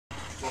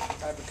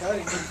type of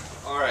cutting.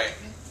 All right.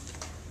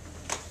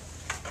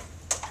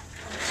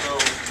 So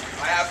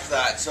I have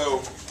that.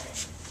 So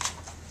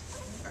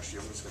actually,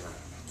 I'm just gonna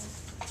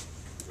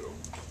go.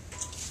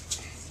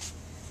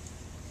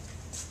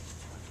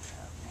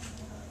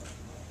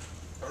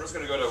 I'm just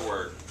gonna go to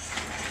Word,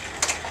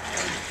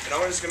 and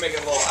I'm just gonna make a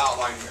little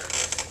outline here.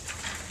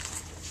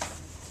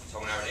 So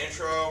I'm gonna have an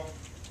intro,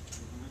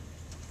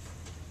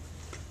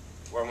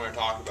 where I'm gonna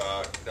talk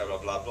about blah blah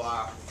blah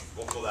blah.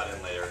 We'll fill that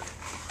in later.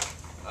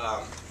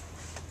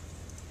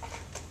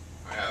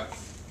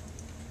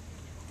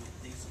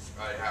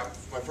 I have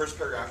my first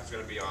paragraph is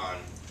going to be on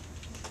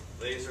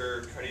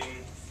laser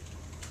cutting.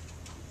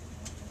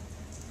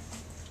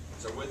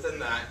 So within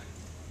that,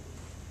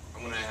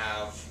 I'm going to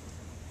have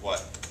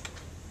what?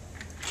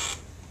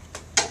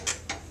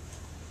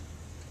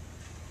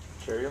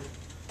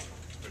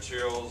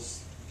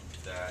 Materials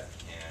that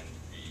can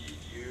be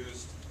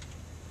used.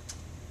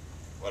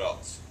 What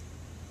else?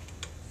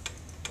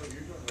 Oh,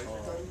 you're doing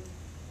laser cutting?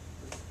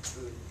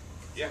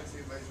 Yeah.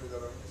 CNC laser that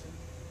I'm using?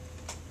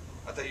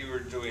 I thought you were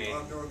doing.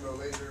 I'm doing the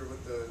laser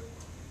with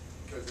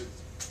because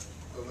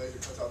the laser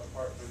cuts out the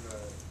part and the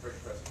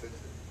brake press fits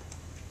it.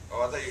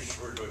 Oh, I thought you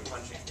were doing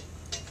punching.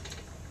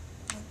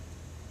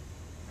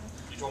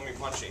 You told me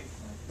punching.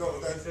 No,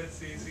 I said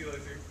CNC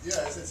laser.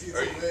 Yeah, I said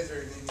CNC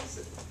laser, and then you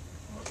said.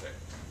 Okay.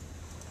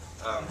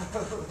 I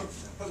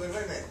was like, wait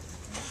a minute.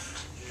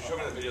 You show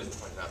me the videos of the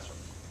punch master.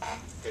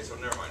 Okay, so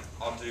never mind.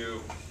 I'll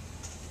do.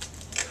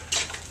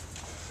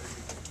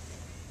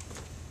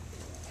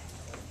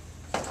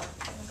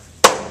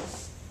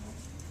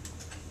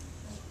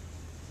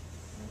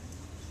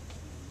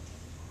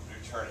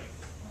 Turning.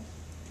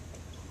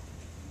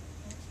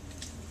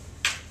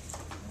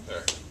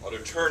 There. I'll do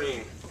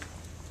turning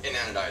in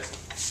anodizing.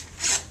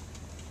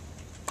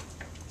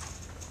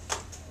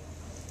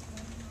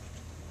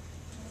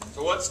 So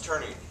what's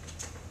turning?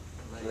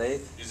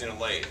 Lathe. Using a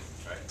lathe,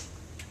 right?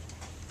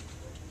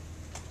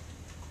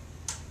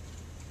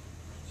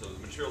 So the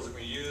materials that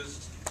we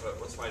used, but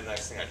what's my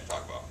next thing I should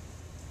talk about?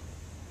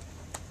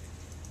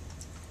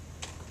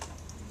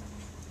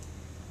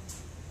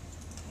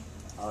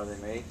 How are they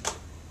made?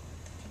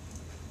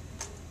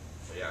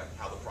 So yeah,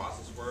 how the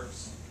process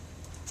works.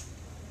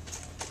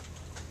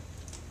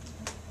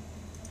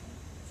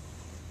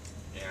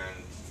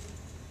 And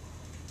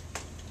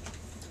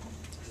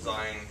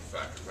design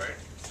factors, right?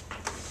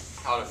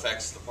 How it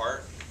affects the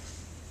part.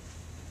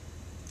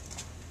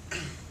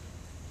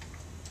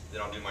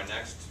 Then I'll do my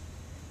next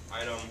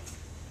item,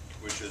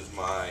 which is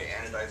my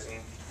anodizing.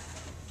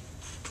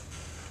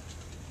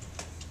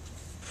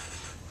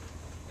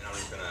 And I'm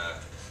just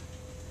gonna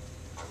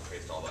copy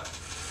paste all that.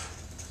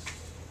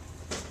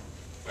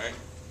 Right?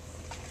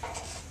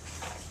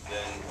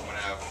 Then I'm gonna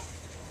have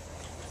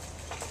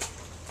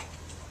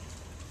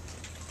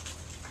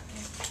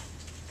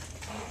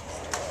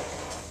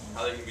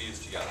how they can be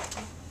used together.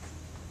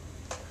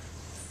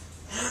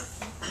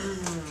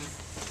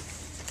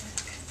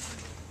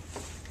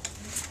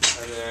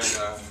 And then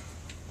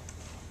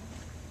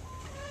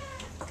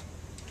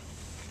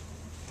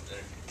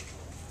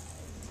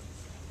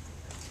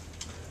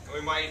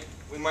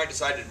we might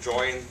decide to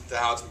join the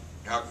how it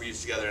can be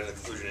used together and the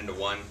conclusion into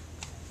one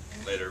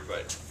later,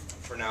 but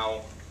for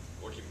now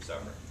we'll keep them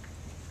separate.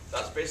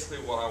 That's basically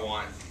what I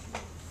want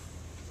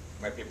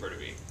my paper to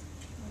be.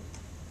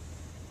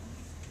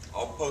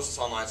 I'll post this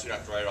online so you don't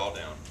have to write it all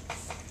down.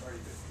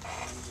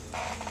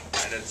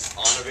 And it's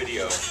on a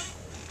video.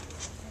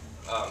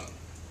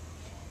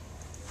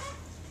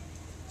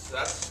 So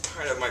that's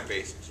kind of my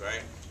basics,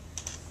 right?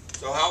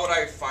 So how would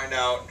I find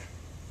out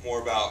more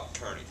about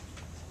turning?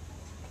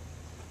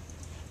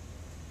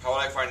 How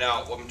would I find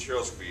out what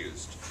materials could be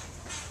used?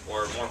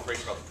 Or more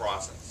information about the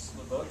process?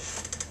 The book?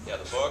 Yeah,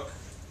 the book.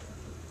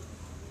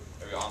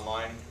 Maybe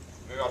online.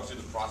 Maybe I'll do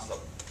the process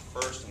up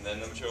first and then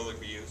the material that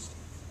could be used.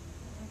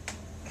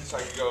 So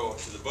I could go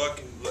to the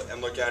book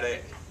and look at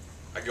it.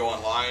 I go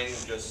online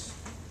and just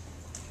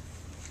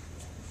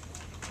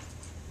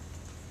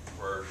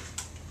for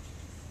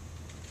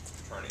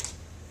turning.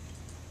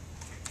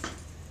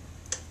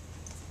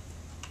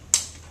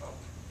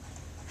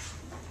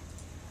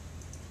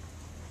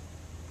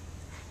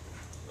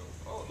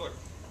 Oh, look,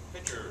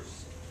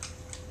 pictures.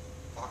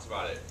 Talks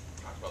about it.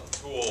 Talks about the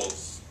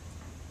tools.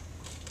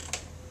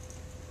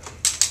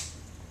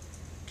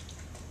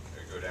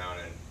 There you go down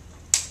and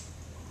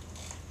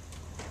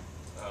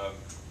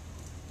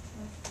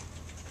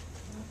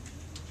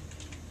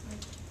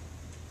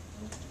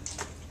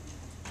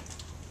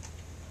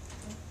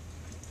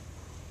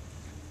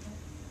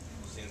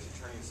CNC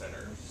training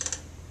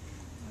centers.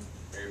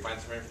 Here you find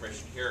some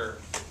information here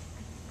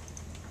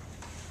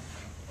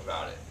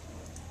about it.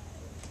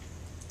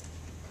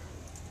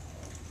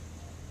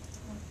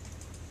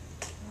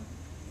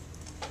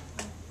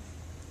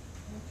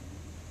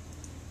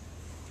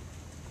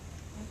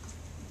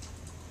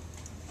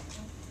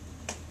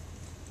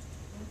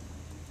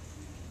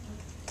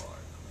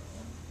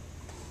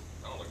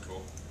 That'll look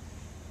cool.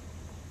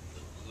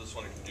 This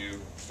one can do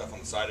stuff on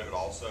the side of it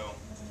also.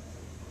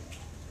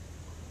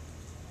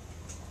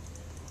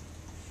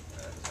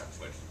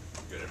 much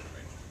good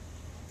information.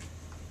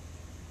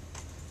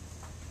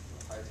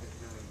 High-tech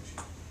milling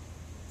machine.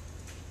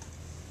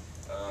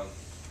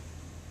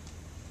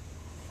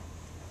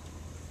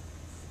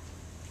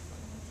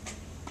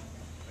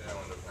 That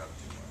one doesn't have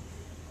too much.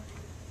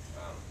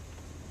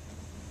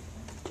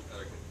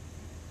 Another good.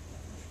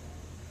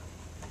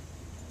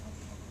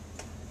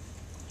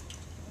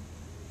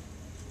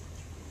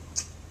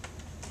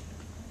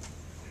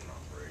 In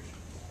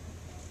operations.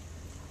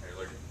 Okay,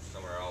 look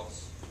somewhere else.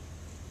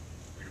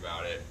 Read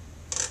about it.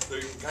 So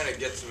you can kind of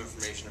get some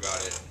information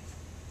about it.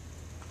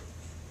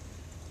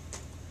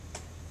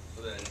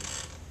 So then,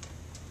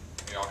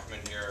 maybe I'll come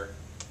in here,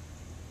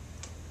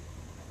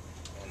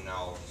 and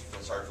now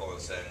we'll start filling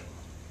this in.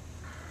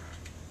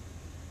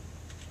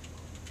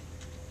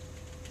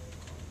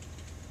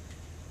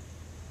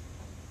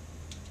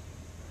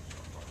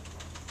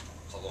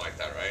 Something like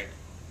that, right?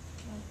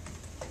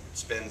 It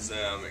spins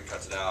them, it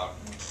cuts it out.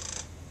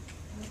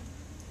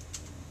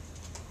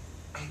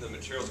 The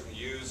materials that we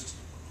used,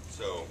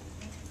 so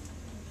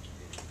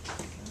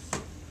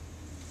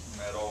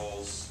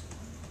metals,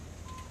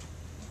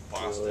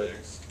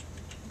 plastics.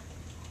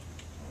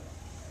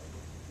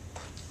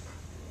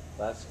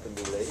 Plastic can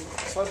be lathed.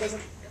 So it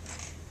doesn't.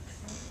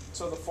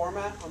 So the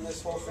format on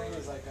this whole thing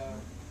is like a.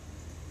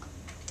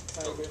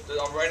 So,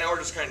 right now we're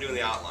just kind of doing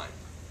the outline.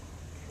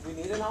 We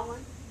need an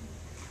outline.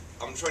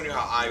 I'm showing you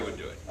how I would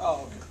do it.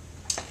 Oh,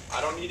 okay. I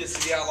don't need to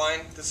see the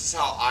outline. This is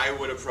how I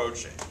would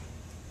approach it.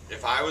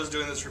 If I was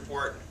doing this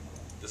report,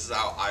 this is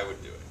how I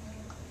would do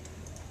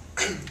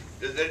it.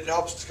 It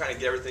helps to kind of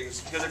get everything,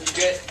 because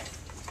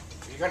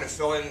if you kind of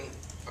fill in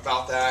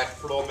about that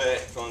for a little bit,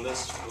 fill in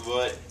this for a little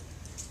bit,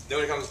 then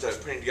when it comes to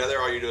putting it together,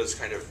 all you do is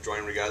kind of join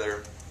them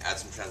together, add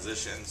some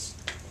transitions,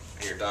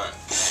 and you're done.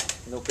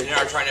 No And you're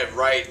not trying to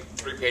write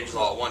 3 pages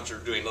all at once. You're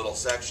doing little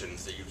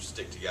sections that you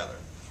stick together.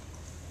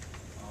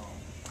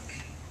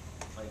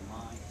 Like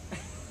mine.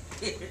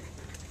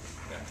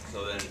 Yeah.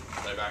 So then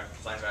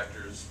sign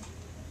factors.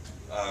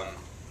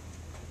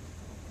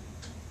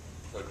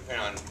 So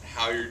depending on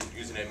how you're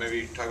using it,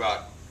 maybe talk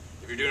about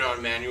if you're doing it on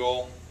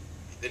manual,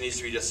 it needs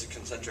to be just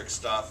concentric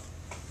stuff.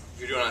 If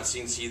you're doing it on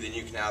CNC, then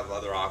you can have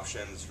other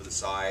options for the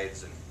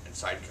sides and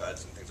side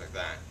cuts and things like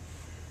that.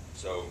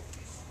 So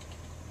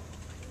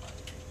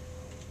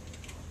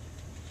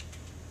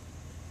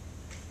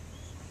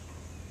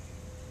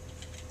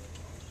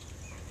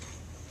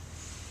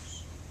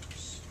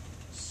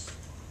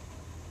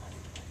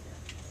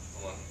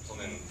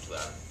something to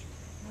that.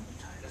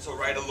 And so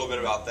write a little bit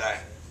about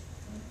that.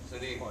 So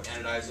the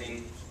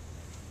anodizing,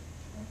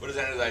 what does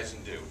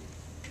anodizing do?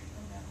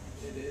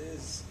 It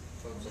is.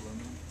 Way of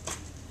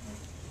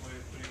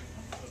putting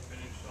the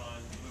finish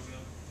on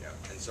aluminum.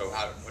 Yeah. And so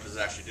what does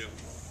it actually do?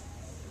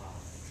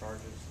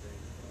 Charges the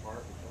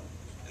part.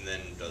 And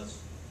then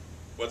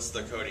what's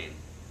the coating?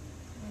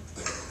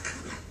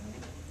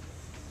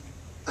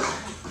 I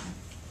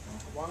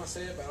want to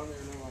say it, but I don't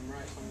even know if I'm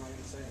right, so I'm not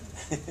going to say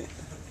it.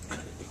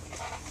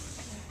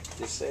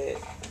 Just say it.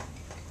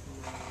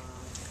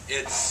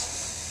 It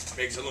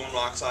makes aluminum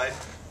oxide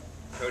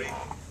coating.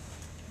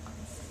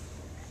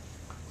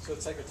 So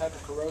it's like a type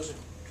of corrosion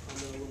on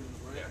the aluminum,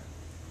 right? Yeah.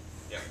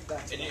 Yeah.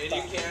 That's And what I you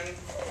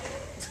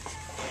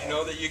thought. you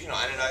know that you can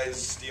anodize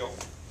steel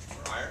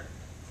or iron.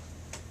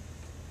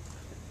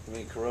 I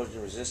mean,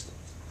 corrosion resistant.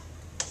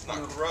 It's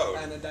not corrode.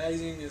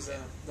 Anodizing is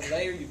the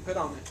layer you put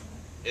on it.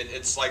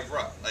 It's like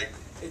rust.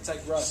 It's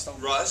like rust.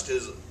 Almost. Rust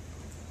is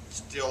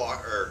steel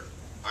or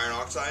iron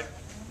oxide.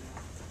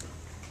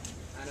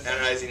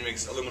 Anodizing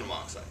makes aluminum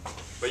oxide.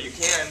 But you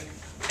can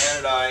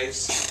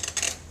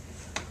anodize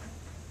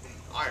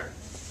iron.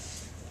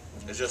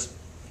 It's just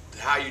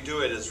how you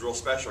do it is real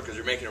special because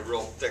you're making a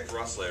real thick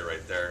rust layer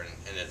right there,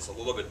 and it's a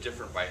little bit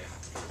different by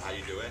how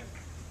you do it.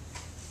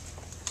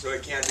 So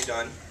it can be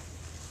done,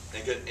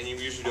 and you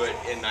usually do it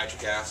in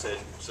nitric acid,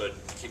 so it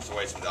keeps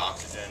away some of the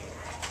oxygen,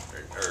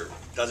 or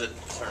does it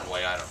a certain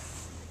way, I don't know.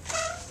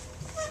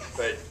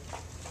 But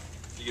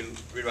you can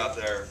read about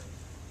there.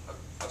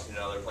 I've seen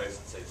another place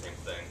that say the same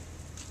thing.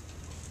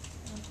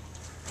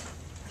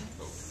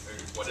 So,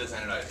 what is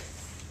anodizing?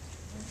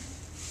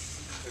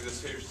 So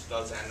this page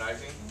does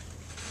anodizing.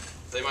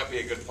 So they might be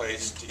a good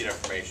place to get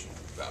information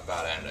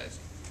about anodizing.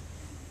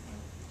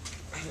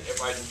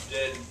 If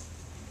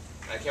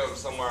I came up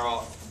somewhere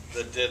else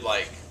that did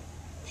like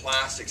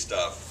plastic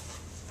stuff,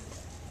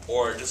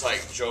 or just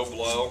like Joe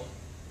Blow's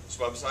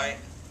website,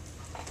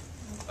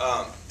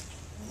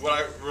 what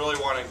I really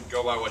want to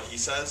go by what he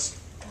says.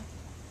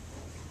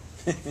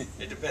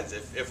 It depends.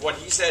 If what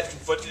he said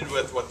conflicted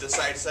with what this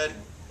site said,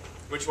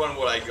 which one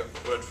would I go?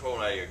 Which one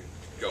would I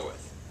go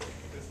with?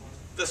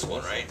 This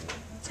one, right?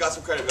 It's got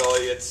some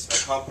credibility. It's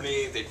a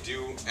company. They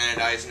do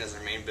anodizing as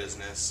their main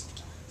business,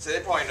 so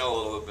they probably know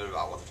a little bit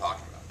about what they're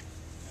talking about.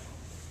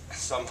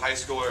 Some high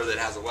schooler that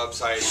has a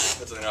website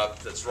puts something up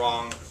that's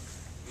wrong,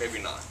 maybe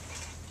not.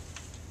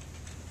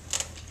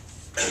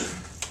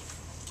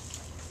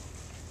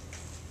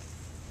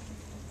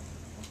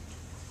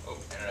 Oh,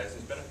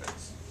 anodizing's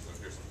benefits. So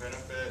here's some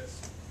benefits.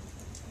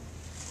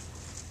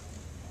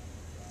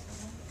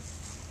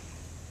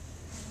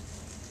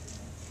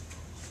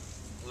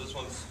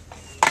 this one's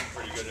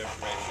pretty good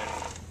information.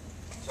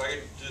 So I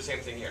could do the same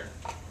thing here.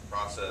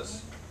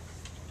 Process,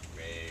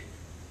 make.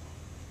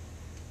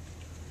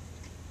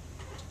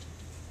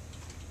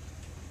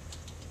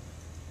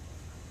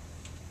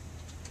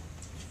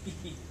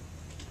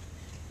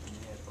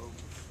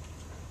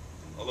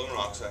 Aluminum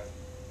oxide.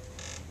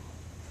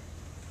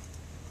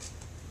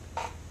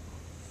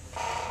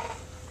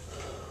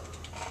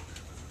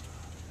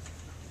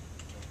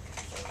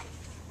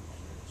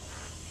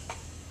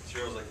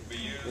 Materials that can be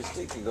used. This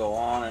thing can go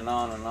on and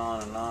on and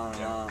on and on and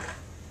Yeah. on.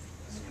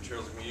 Some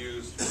materials that can be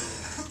used.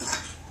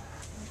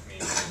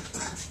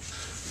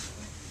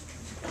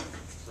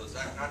 So it's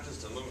not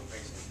just aluminum,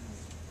 makes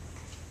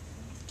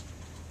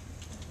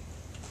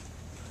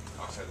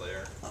oxide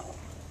layer.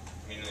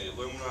 Meaning the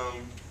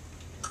aluminum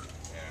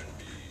can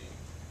be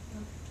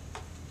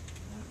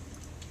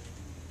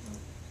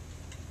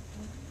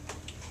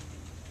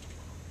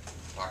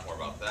talk more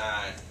about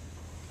that.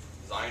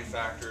 Design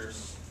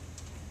factors.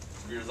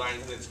 If you're designing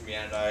something that's going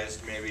to be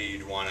anodized, maybe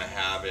you'd want to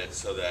have it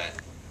so that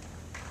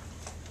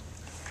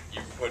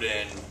you put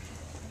in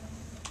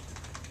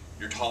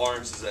your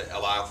tolerances that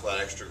allow for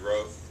that extra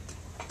growth.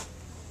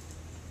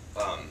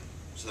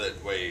 So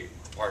that way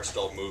parts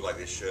still move like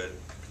they should.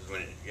 Because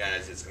when you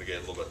anodize it, it's going to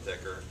get a little bit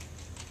thicker.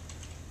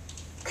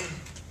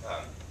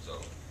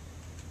 So.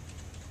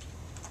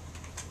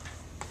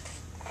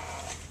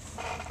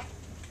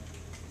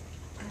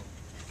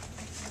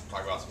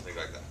 Talk about some things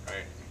like that,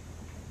 right?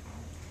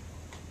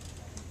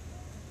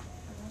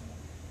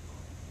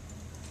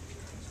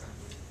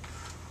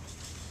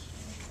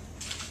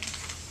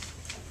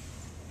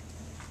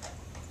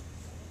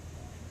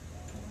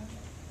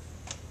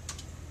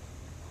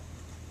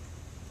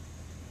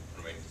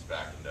 I'm gonna make this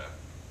back into.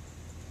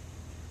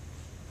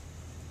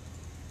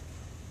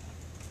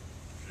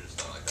 Should just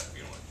not like that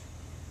feeling.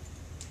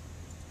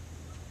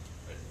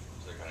 Right?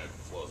 So it kind of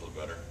flows a little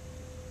better.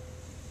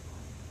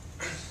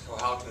 So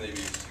how can they be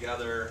used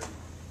together?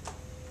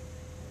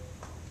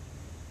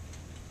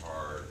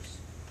 Parts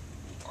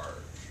are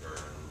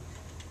churned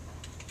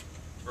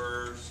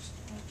first,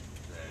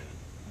 then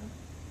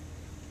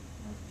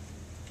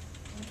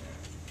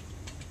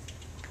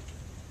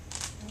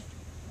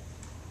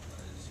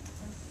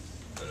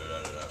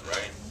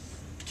right?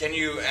 Can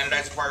you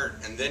anodize a part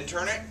and then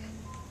turn it?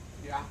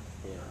 Yeah,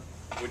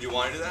 Yeah. Would you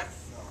want to do that?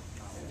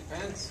 it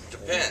depends.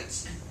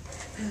 Depends.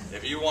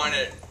 If you want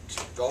it,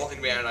 the whole thing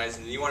to be anodized,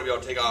 and you want to be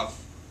able to take off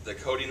the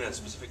coating in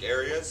specific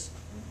areas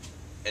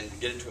and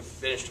get it to a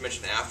finished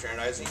dimension after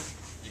anodizing,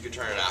 you could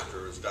turn it after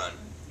it was done.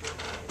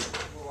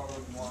 Well, I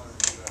wouldn't want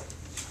to do that.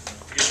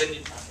 Because then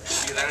you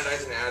can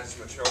anodize and add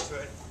some material to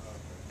it.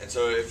 And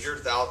so if your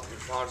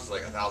tolerance is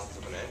like 1/1000th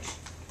of an inch,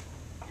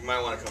 you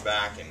might want to come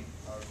back and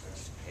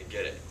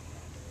get it.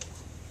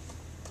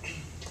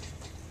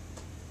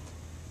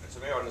 And so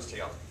maybe I'll just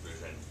take out the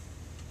conclusion.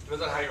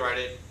 Depends on how you write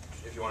it,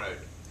 if you want to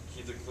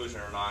keep the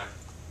conclusion or not.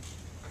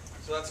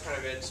 So that's kind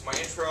of it. So my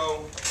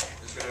intro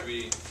is going to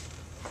be, so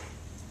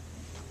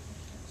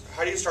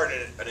how do you start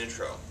an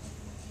intro?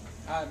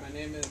 Hi, my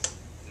name is.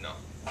 No.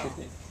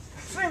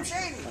 Slim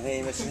Shady. My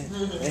name is.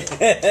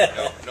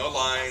 No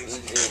lines.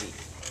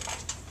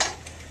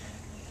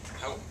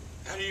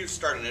 How do you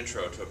start an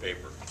intro to a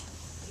paper?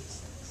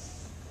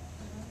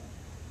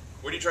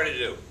 What are you trying to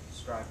do?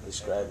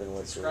 Describing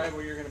what's Describe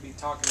what you're going to be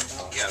talking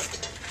about. Yeah,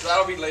 so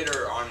that'll be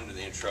later on into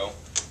the intro.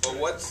 But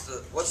what's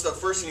the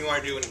first thing you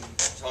want to do when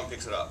someone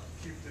picks it up?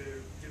 Get the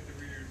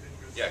reader's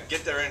interest. Yeah,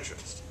 get their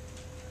interest.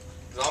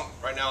 Because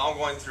right now I'm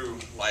going through,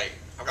 like,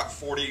 I've got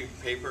 40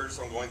 papers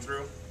I'm going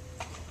through.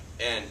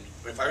 And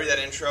if I read that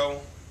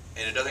intro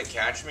and it doesn't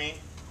catch me,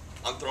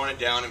 I'm throwing it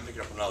down and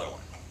picking up another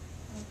one.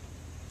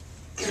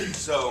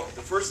 So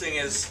the first thing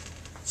is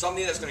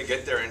something that's going to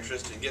get their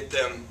interest and get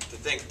them to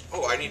think,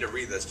 oh, I need to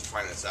read this to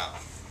find this out.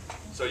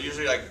 So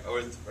usually like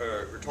with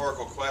a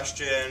rhetorical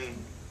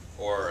question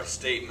or a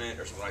statement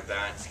or something like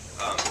that.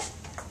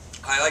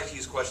 I like to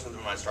use questions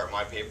when I start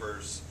my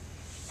papers.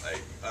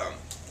 Like,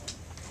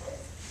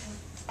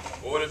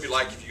 what would it be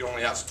like if you could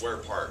only have square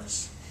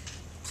parts?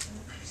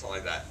 Something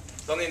like that.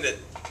 Something that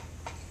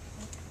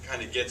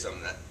kind of gets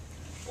them that.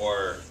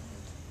 Or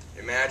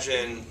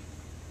imagine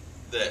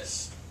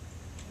this.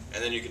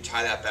 And then you can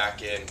tie that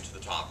back into the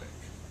topic.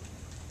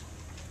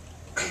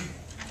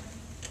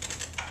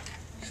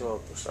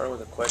 So start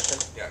with a question.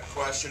 Yeah,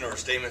 question or a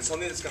statement,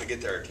 something that's going to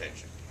get their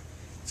attention.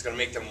 It's going to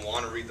make them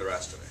want to read the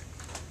rest of it.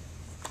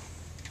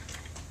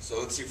 So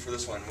let's see for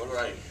this one. What do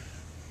I?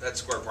 That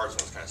square parts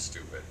one's kind of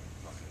stupid.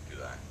 I'm not going to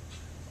do that.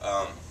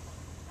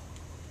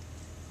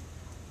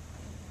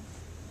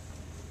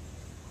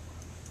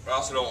 But I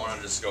also don't want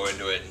to just go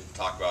into it and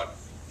talk about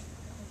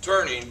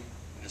turning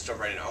and just jump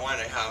right in. I want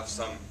to have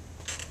some.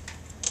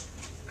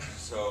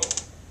 So.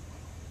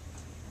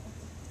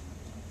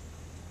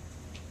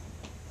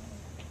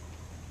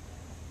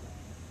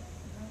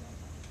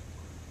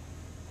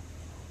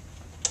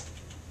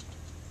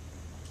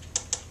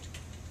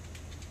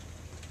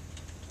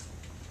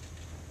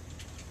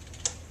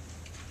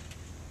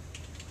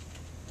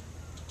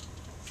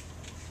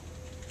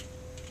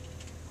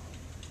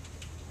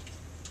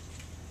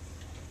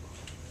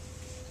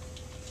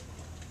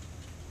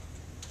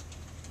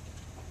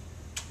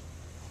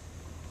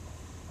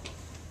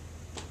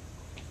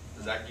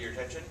 Does that get your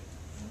attention?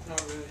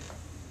 Not really.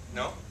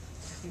 No?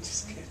 I'm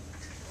just kidding.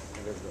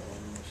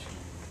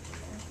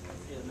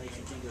 It makes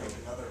you think of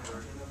Another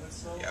version of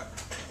itself? Yeah.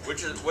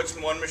 Which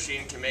one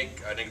machine can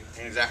make an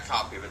exact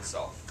copy of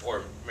itself,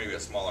 or maybe a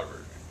smaller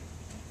version,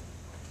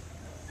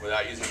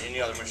 without using any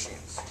other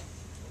machines?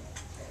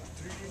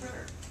 3D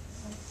printer.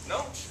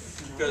 No,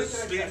 because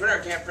 3D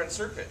printer can't print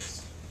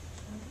circuits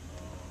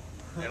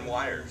and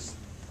wires.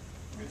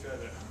 Let me try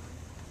that.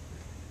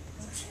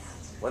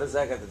 What does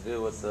that got to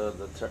do with the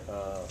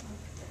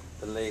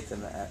lathe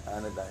and the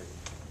anodizing?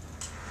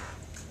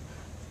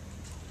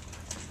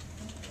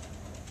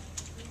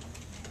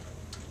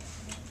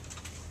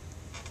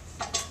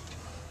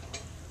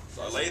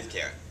 So a lathe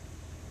can't.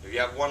 If you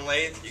have one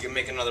lathe, you can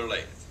make another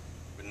lathe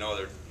with no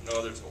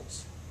other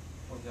tools.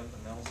 what you have to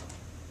melt.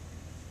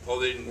 Well,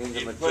 then Means the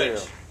you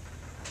material.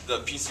 put the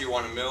piece you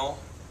want to mill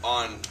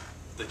on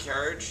the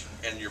carriage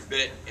and your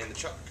bit in the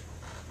chuck.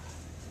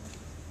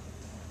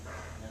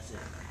 That's it.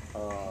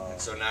 And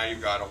so now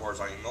you've got a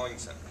horizontal milling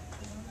center.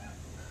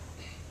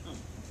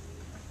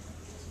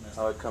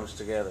 How it comes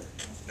together.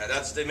 Now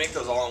they make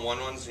those all-in-one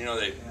ones. You know,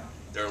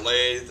 they're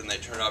lathe and they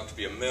turn out to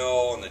be a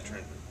mill and they turn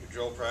into a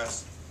drill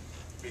press.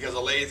 Because a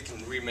lathe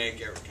can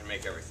make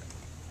everything.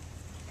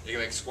 You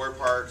can make square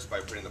parts by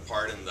putting the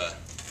part in the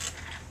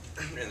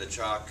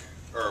chuck,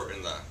 or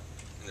in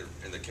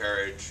the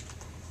carriage,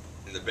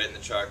 in the bit in the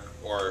chuck,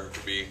 or it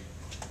could be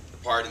the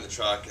part in the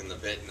chuck and the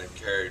bit in the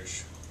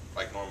carriage,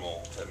 like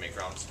normal to make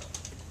round stuff.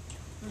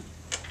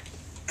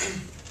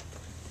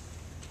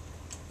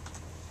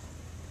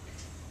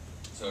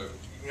 So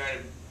you kind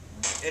of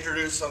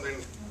introduce something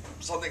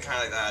kind of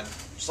like that,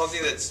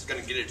 something that's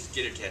going to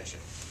get attention.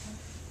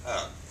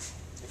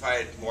 If I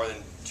had more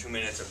than 2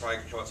 minutes, I'd probably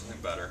come up with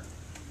something better.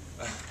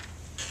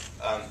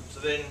 So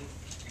then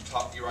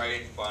you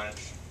write a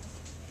bunch,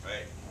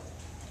 right?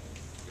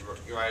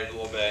 You write it a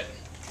little bit,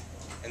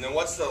 and then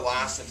what's the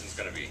last sentence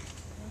going to be?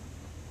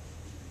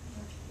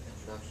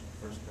 Introduction,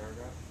 first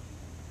paragraph.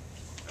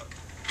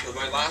 So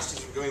my last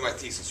is going to be my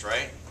thesis,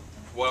 right?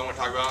 What I want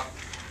to talk about.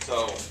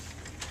 So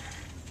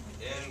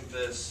in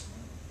this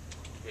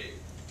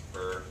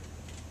paper,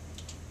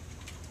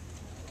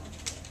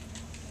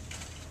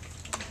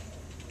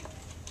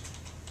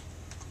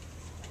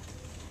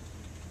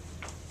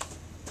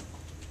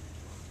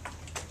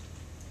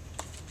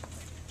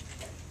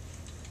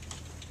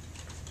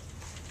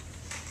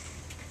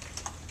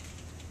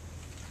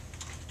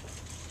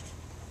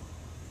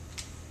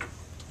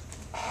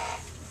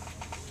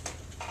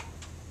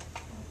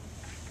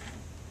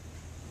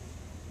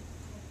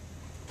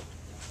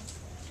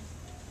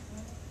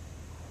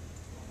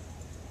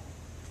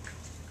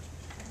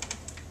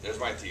 there's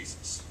my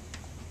thesis.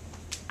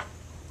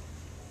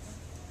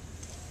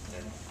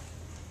 And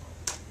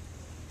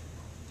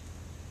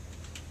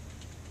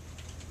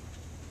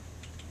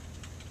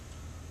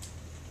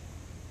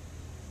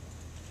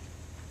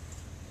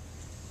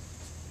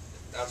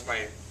that's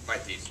my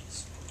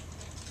thesis.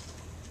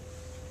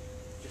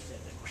 Just say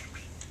that.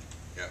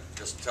 Yeah,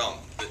 just tell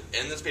them.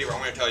 In this paper, I'm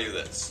going to tell you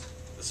this.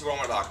 This is what I'm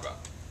going to talk about.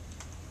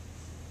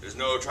 There's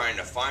no trying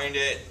to find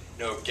it,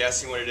 no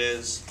guessing what it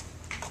is.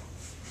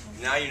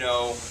 Now you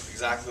know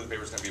exactly what the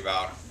paper's going to be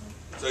about.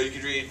 So you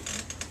can read,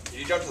 if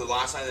you jump to the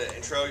last line of the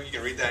intro, you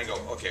can read that and go,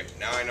 okay,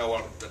 now I know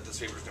what this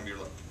paper's going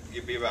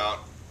to be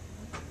about.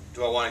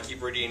 Do I want to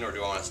keep reading or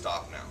do I want to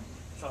stop now?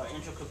 So our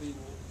intro could be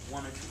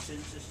 1 or 2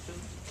 sentences too?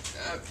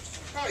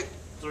 Probably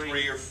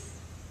Three.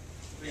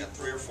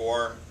 three or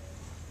four.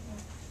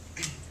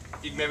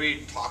 You can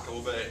maybe talk a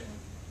little bit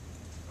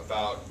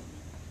about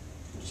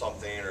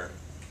something, or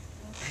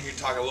you can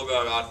talk a little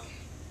bit about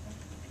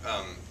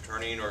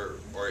turning or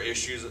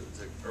issues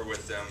or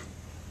with them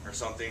or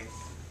something.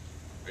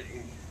 But you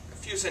can, a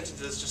few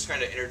sentences just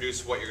kind of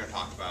introduce what you're going to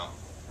talk about.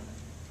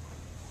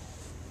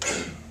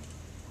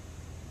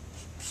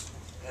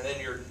 And then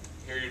here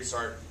you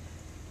start.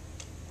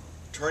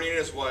 Turning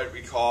is what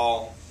we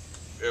call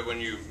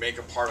when you make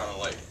a part on a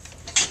lathe.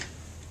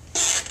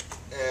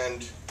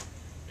 And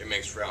it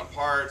makes round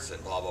parts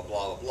and blah, blah,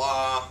 blah, blah,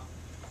 blah.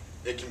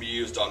 It can be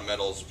used on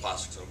metals,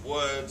 plastics, and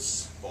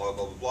woods, blah,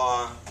 blah, blah,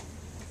 blah.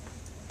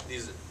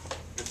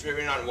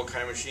 Depending on what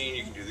kind of machine,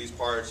 you can do these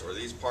parts or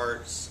these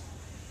parts.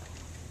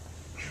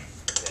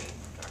 Then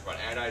talk about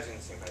anodizing,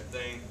 same kind of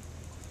thing.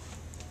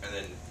 And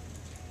then,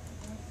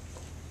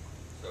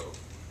 so.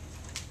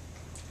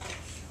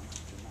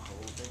 My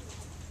whole thing.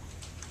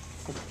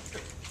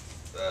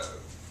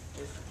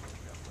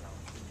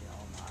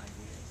 All my ideas.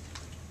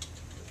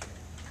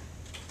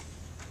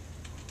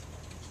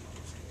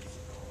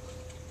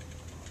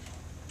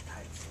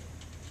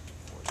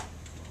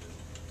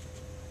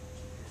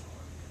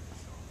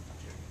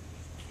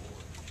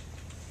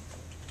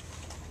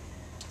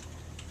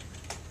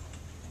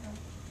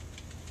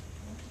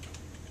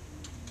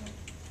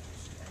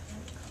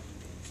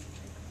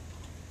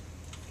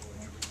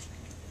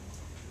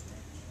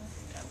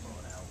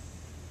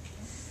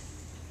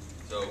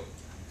 So,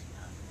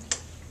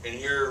 in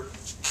here,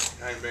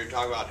 kind of maybe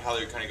talk about how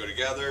they kind of go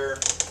together,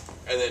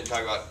 and then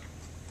talk about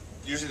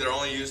usually they're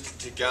only used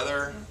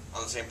together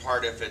on the same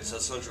part if it's a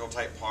cylindrical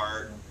type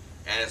part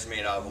and it's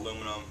made out of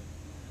aluminum.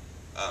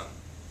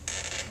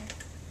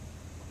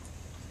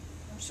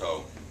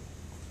 So,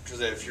 because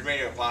if you're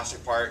making a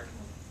plastic part,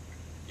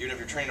 even if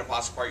you're training a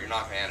plastic part, you're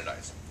not going to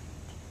anodize it.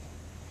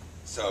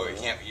 So it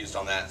can't be used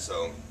on that.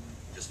 So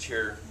just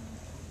here,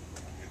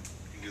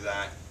 you can do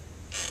that.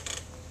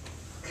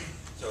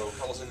 So a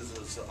couple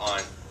sentences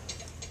on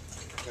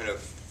kind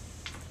of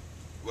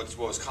what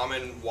was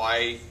common, why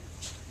you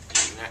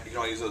can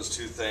only use those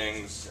two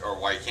things, or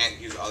why you can't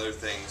use other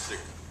things.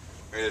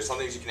 Maybe there's some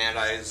things you can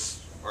anodize,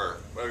 or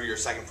whatever your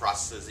second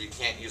process is that you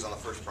can't use on the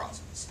first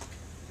process.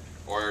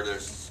 Or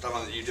there's stuff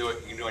that you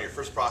can do on your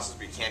first process,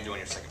 but you can't do on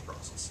your second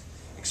process.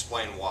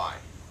 Explain why.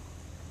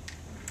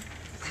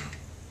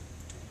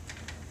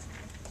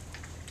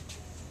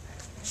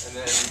 And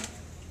then,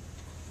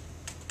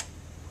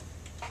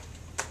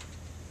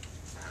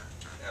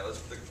 yeah, let's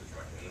put the conclusion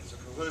back in. So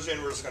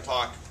conclusion, we're just going to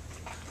talk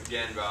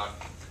again about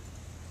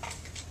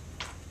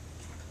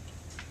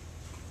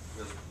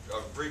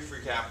a brief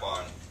recap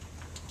on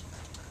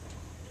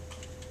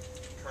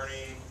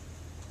turning,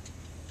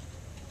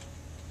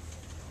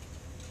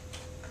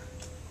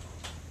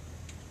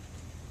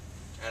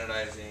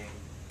 anodizing,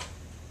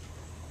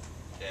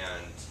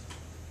 and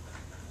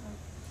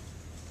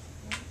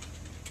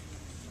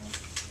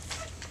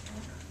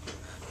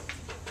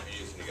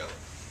using together.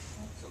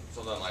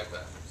 Something like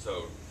that.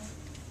 So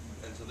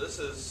this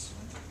is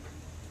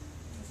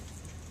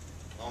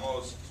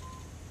almost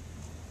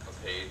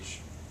a page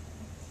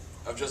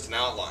of just an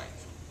outline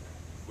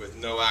with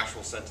no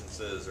actual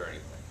sentences or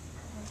anything.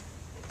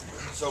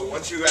 So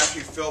once you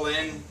actually fill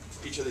in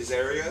each of these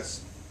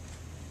areas,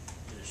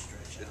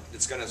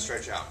 it's going to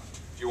stretch out.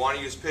 If you want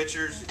to use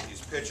pictures, you can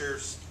use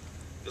pictures,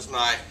 just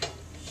not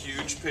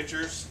huge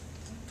pictures.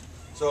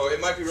 So it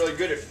might be really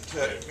good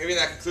if, maybe in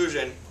that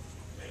conclusion,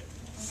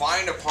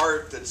 find a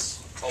part that's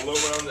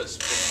aluminum, that's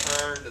been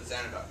turned, that's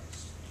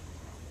anodized.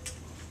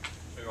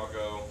 Maybe I'll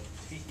go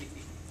for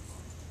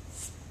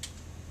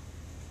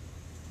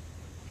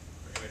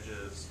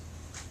images.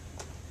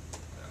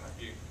 That might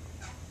be,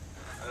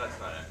 that's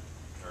not it.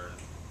 Turn.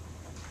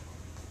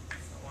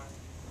 That one.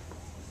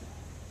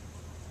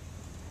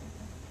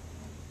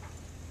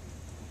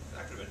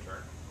 That could have been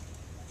turned.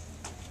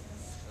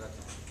 That's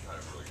not a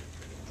really good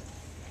picture.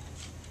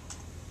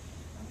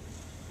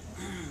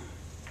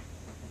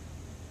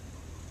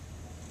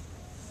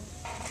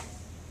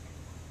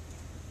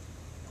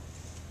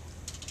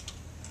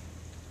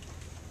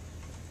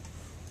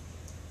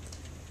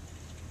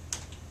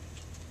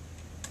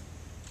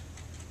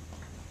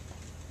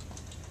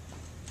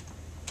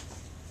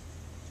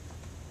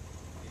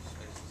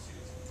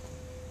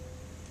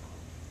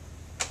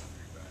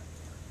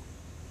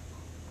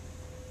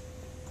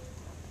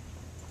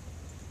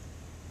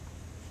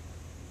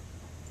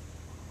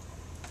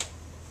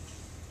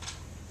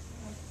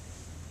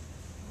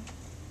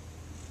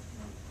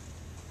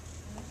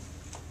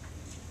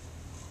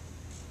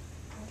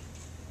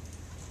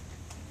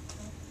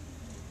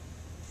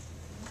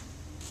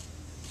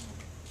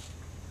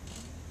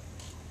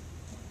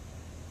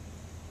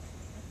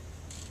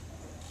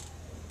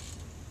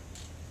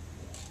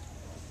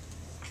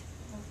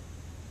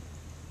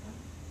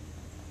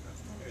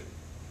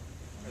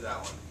 That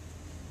one.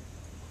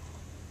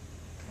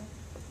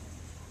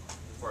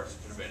 Of course, it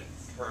could have been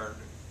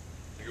turned.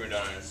 You're going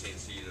down on a CNC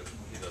to see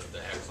the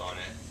hex on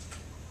it.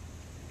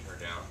 Turn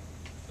down.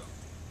 So,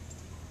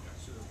 yeah,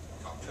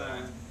 copy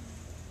that.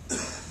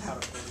 How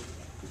to put it.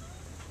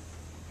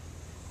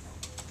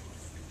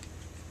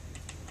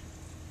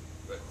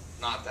 But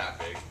not that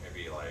big.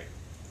 Maybe like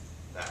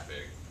that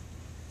big.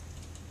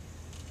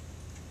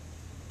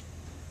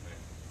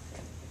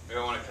 Maybe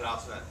I want to cut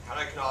out some of that. How do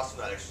I cut off some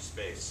of that extra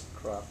space?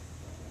 Crop.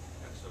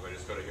 So if I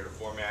just go to here to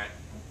format,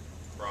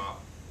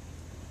 crop,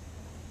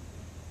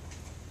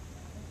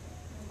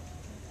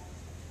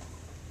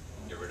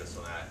 get rid of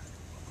some of that.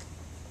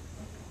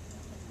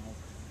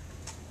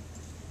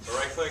 So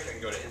right click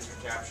and go to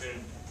insert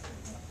caption.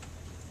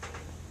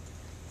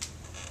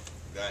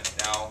 That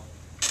now,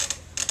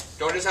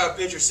 don't just have a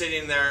picture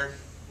sitting there,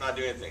 not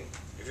doing anything.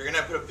 If you're going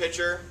to put a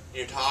picture,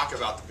 you talk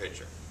about the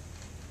picture.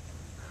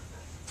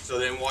 So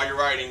then while you're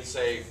writing,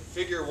 say,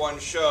 figure 1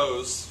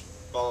 shows,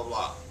 blah, blah,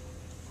 blah.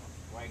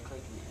 Right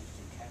click and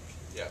instant caption.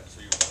 Yeah,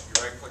 so you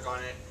right click on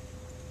it.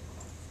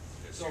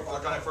 So you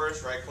click on it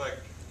first, right click,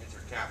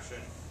 insert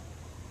caption.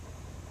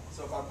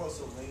 So if I post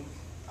a link,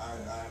 I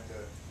have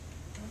to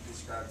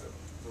describe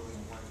the link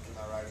when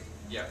am I writing?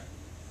 Yeah.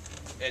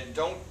 And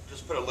don't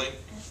just put a link,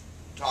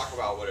 talk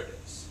about what it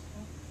is.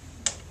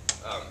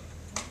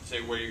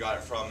 Say where you got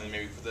it from and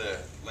maybe put the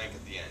link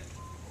at the end.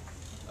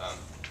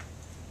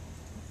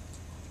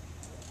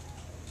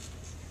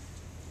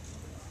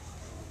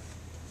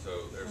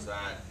 So there's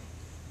that.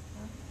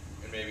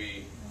 And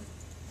maybe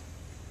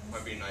it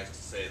might be nice to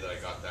say that I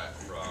got that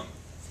from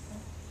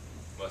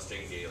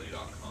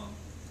mustangdaily.com.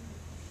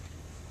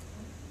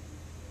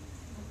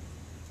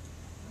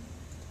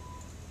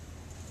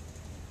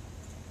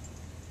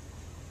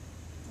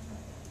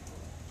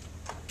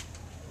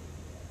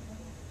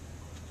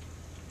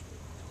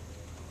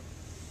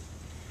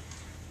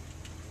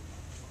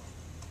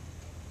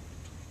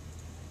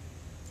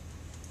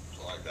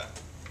 like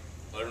that.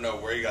 Let them know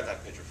where you got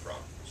that picture from,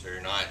 so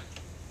you're not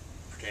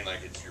pretending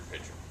like it's your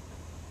picture.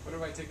 What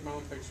if I take my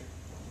own picture?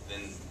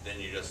 Then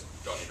you just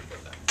don't need to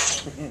put that.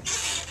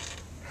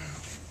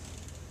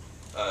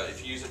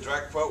 If you use a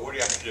direct quote, what do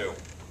you have to do?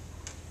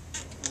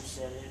 You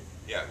said it.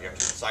 Yeah, you have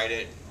to cite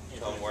it,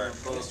 tell them where.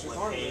 Mr. What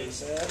Thornton page?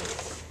 said.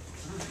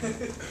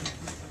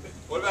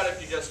 What about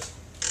if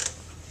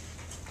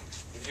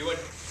you went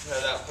to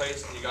that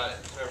place and you got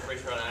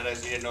information on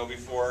Andes you didn't know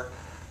before?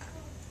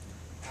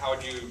 How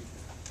would you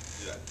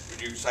do that?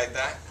 Would you cite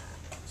that?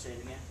 Say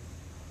it again.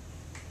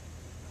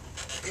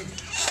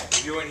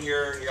 If you went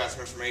here and you got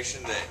some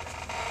information that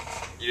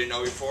you didn't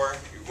know before,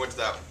 you went to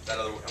that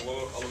other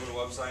Illumina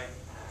website.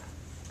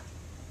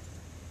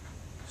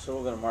 So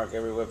we're gonna mark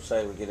every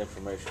website we get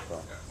information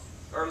from.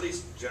 Or at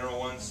least general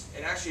ones.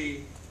 And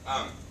actually,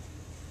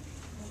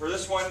 for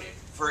this one,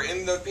 for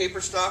in the paper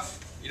stuff,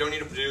 you don't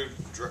need to do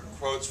direct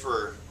quotes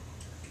for,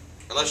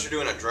 unless you're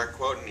doing a direct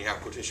quote and you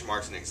have quotation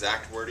marks and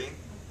exact wording,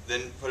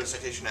 then put a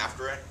citation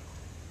after it,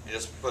 and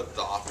just put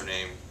the author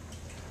name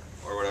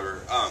or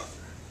whatever.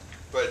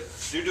 But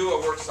do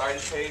a works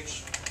cited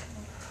page.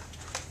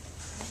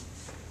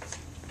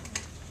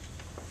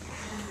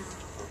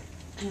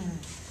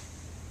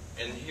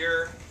 And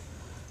here,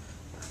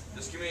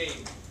 just give me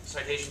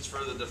citations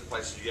for the different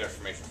places you get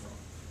information from.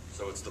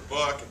 So it's the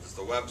book, it's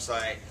the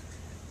website.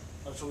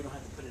 Oh, so we don't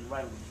have to put it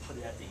right, we just put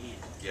it at the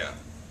end. Yeah,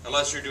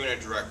 unless you're doing a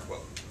direct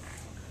quote.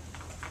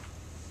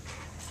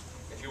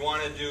 If you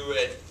want to do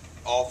it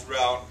all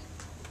throughout,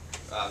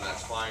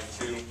 that's fine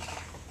too.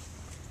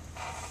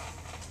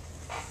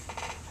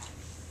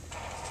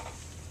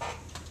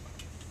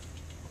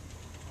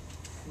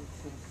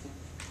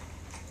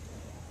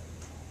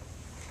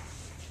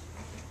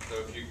 So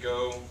if you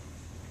go,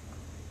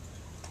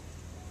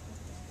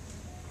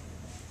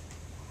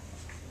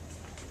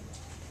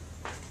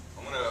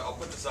 I'll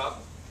put this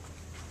up.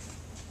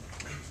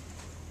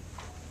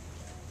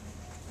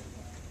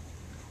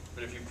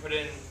 But if you put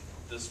in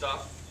the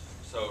stuff,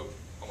 so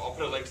I'll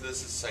put a link to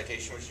this as a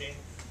citation machine.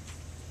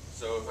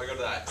 So if I go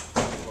to that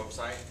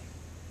website,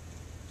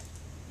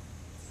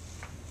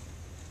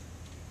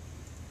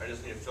 I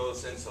just need to fill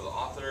this in. So the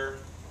author,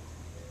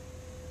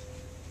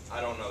 I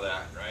don't know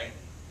that, right?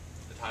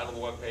 The title of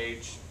the web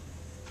page.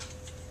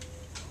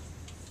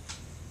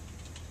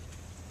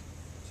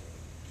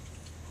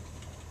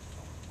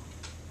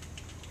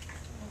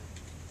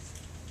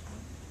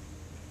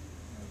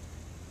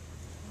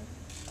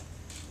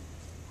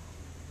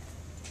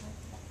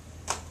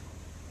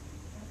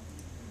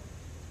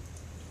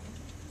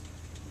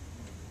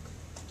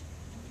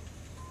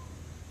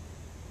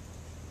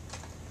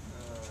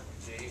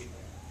 Date.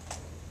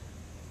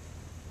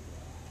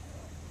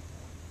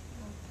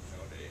 No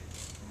date.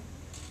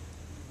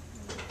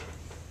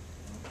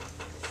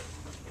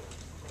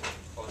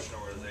 Publishing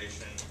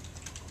organization.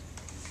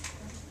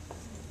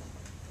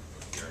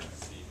 Here,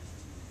 see.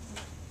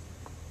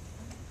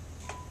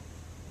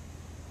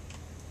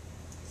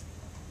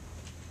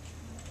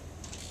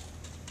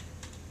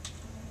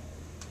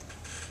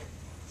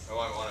 So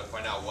I want to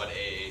find out what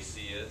AAC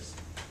is.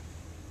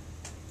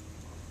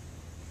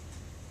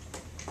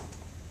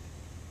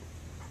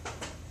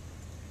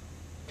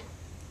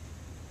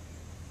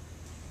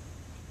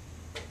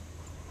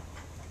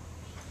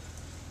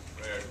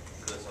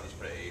 For this, I'll just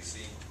put AAC,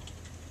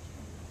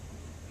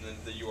 and then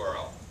the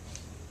URL,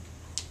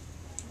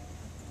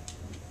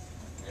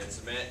 and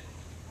submit.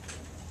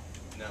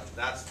 Now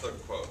that's the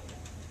quote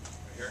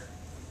right here.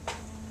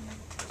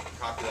 Just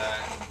copy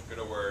that, go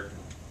to Word,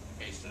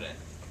 paste it in.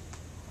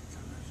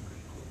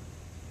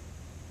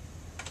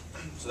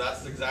 So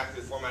that's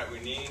exactly the format we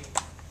need.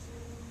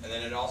 And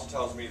then it also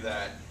tells me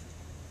that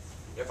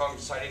if I'm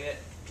citing it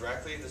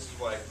directly, this is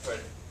what I put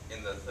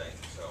in the thing.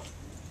 So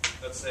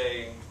let's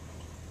say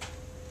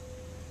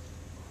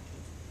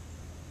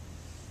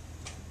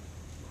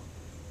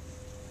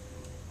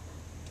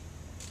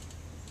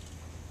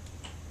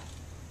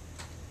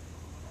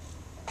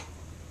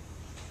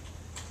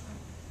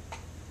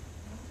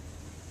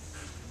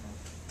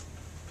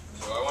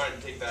I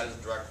wanted to take that as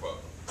a direct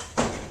quote.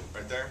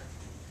 Right there.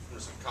 I'm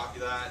just going to copy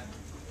that.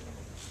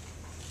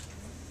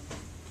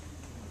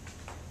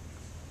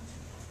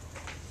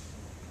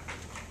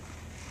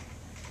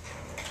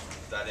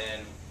 Put that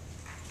in.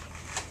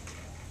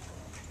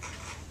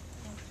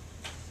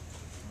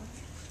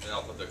 And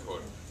I'll put the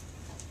quote,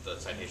 the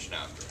citation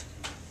after it.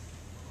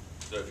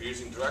 So if you're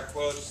using direct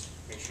quotes,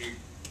 make sure you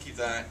keep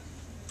that.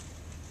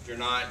 If you're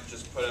not,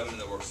 just put them in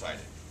the works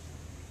cited.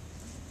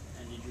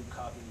 And did you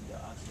copy the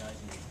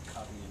oxidizing,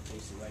 copy and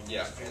paste it right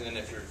Yeah, next to and it? then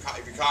if you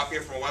copy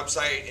it from a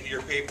website into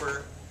your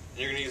paper, and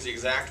you're going to use the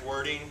exact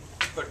wording,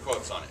 put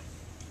quotes on it.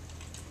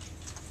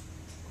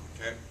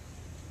 Okay?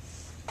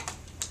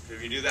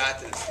 If you do that,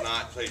 then it's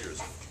not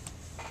plagiarism.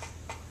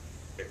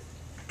 Okay.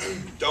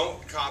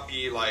 Don't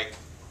copy like,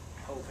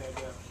 Whole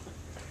paragraph?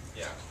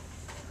 yeah.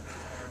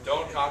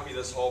 Don't copy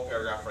this whole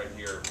paragraph right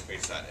here and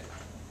paste that in.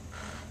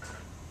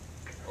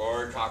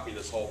 Or copy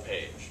this whole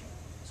page.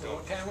 So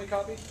what can we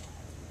copy?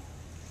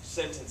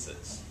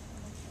 Sentences.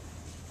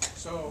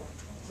 So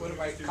What if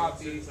I Do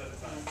copy? sentence at a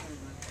time.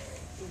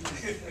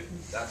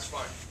 That's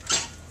fine.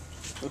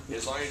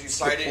 As long as you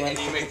cite it and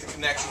you make the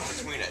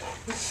connections between it.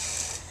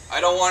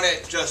 I don't want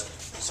it just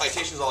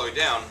citations all the way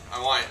down.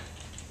 I want,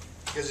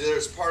 because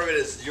there's part of it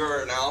is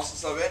your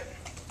analysis of it,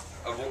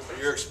 of what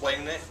you're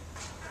explaining it.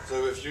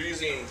 So if you're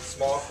using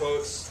small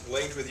quotes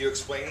linked with you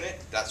explaining it,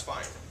 that's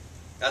fine.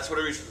 That's what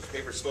a research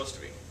paper is supposed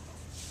to be.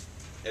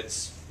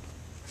 It's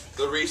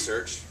the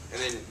research and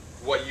then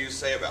what you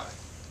say about it.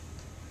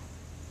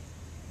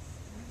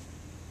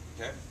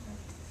 Okay?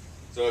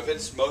 So if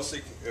it's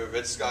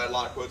got a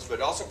lot of quotes,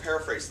 but also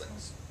paraphrase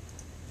things.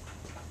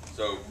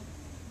 So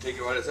take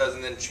what it says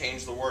and then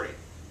change the wording.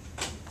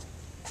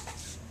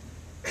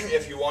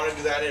 If you want to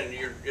do that and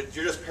you're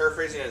just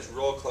paraphrasing and it's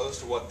real close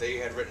to what they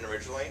had written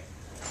originally,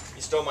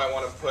 you still might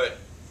want to put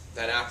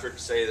that after to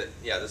say that,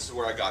 yeah, this is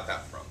where I got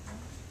that from.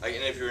 Like,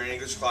 and if you're in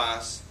English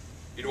class,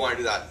 you'd want to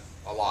do that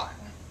a lot.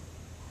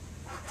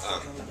 So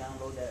can we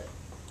download that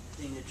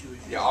thing that you was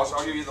using? Yeah,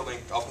 I'll give you the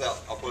link. I'll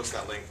post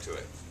that link to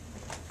it.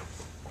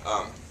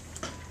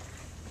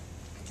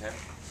 Okay.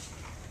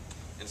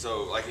 And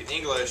so, like in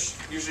English,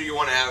 usually you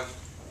want to have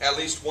at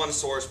least one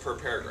source per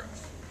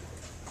paragraph.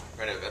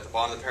 Right at the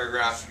bottom of the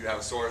paragraph, you have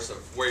a source of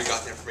where you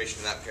got the information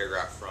in that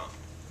paragraph from.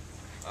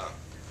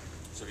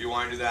 So if you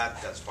want to do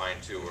that, that's fine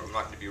too. I'm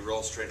not going to be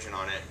real stringent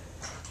on it,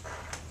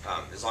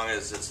 as long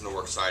as it's in the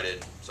works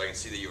cited, so I can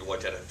see that you've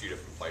looked at it a few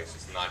different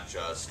places, not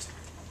just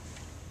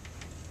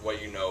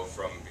what you know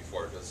from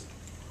before. Because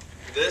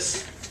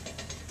this,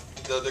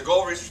 the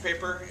goal of research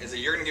paper is that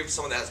you're going to give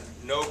someone that has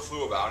no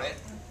clue about it,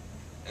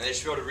 and they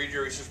should be able to read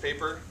your research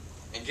paper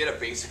and get a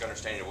basic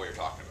understanding of what you're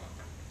talking about.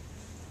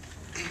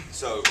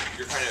 So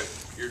you're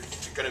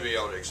going to be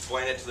able to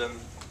explain it to them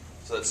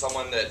so that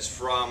someone that's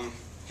from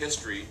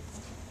history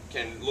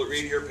can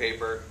read your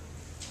paper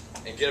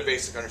and get a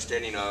basic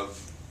understanding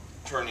of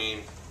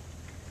turning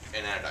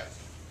and anodizing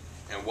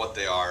and what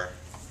they are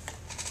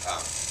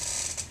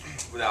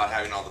without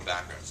having all the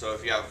background. So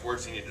if you have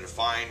words you need to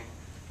define,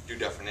 do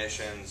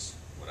definitions,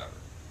 whatever.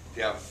 If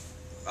you have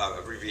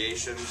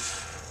abbreviations,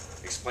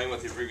 explain what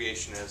the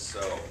abbreviation is.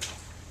 So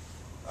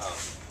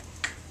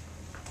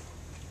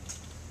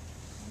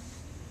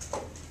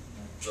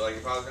like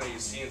if I was going to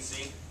use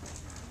CNC,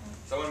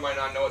 someone might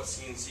not know what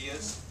CNC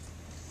is.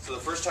 So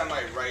the first time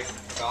I write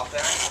about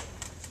that,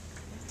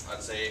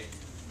 I'd say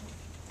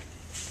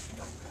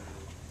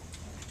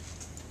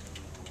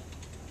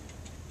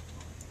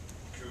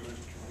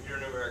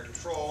computer numeric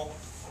control,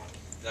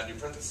 then I do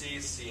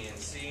parentheses,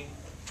 CNC,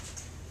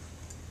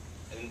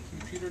 and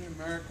Computer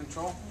numeric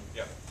control?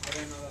 yeah. I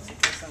didn't know that's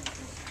what that sounded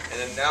like. And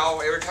then now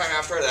every time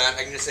after that,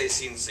 I can just say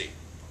CNC.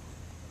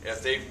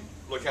 If they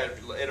look at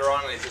it later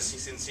on and they just see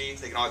CNC,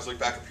 they can always look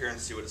back up here and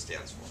see what it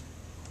stands for.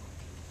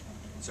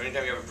 So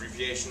anytime you have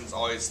abbreviations,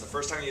 always the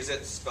first time you use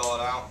it, spell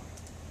it out,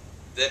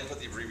 then put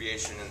the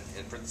abbreviation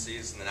in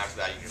parentheses, and then after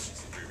that you can just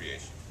use the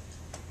abbreviation.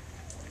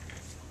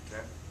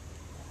 Okay?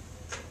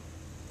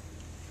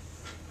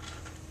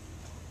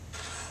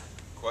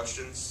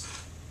 Questions?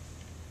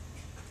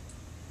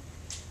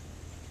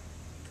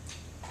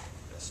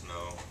 Yes,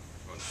 no.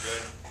 Everyone's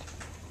good?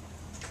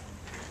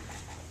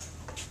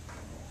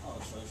 Oh,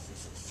 so it's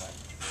just a site.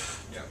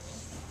 Yeah.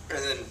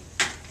 And then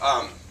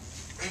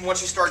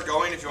once you start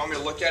going, if you want me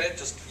to look at it,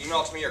 just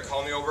email it to me or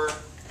call me over,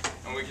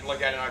 and we can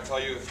look at it and I'll tell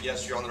you if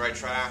yes, you're on the right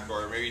track,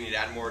 or maybe you need to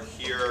add more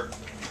here,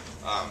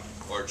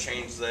 or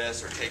change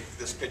this, or take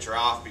this picture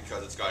off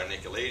because it's got a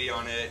naked lady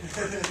on it,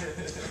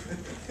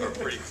 or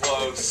pretty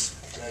close.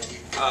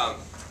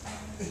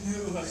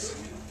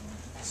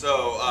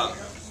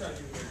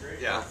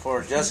 Yeah.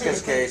 For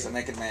Jessica's case, a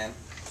naked man.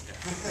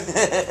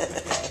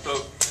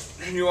 So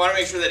you want to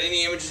make sure that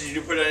any images you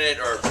do put in it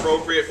are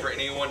appropriate for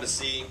anyone to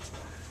see.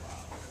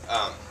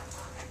 Well,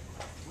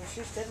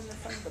 she's dead in the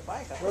front of the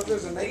bike. I Well, thought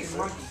there's you a were naked late.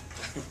 monkey.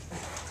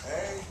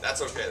 Hey,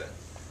 That's okay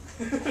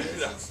then.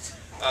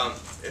 No.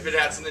 If it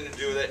had something to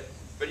do with it.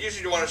 But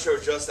usually you want to show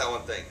just that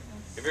one thing.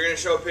 If you're going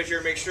to show a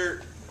picture, make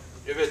sure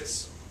if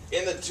it's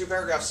in the two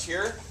paragraphs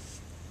here,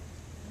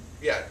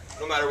 yeah,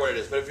 no matter what it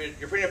is. But if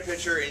you're putting a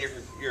picture in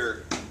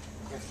your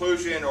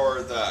conclusion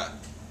or the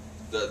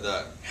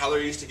how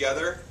they're used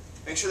together,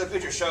 make sure the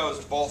picture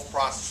shows both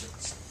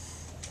processes.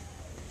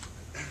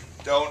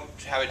 Don't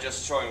have it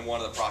just showing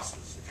one of the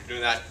processes. If you're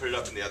doing that, put it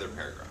up in the other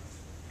paragraph.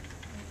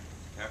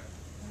 Okay?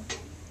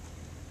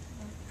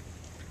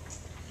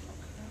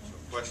 So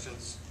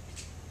questions?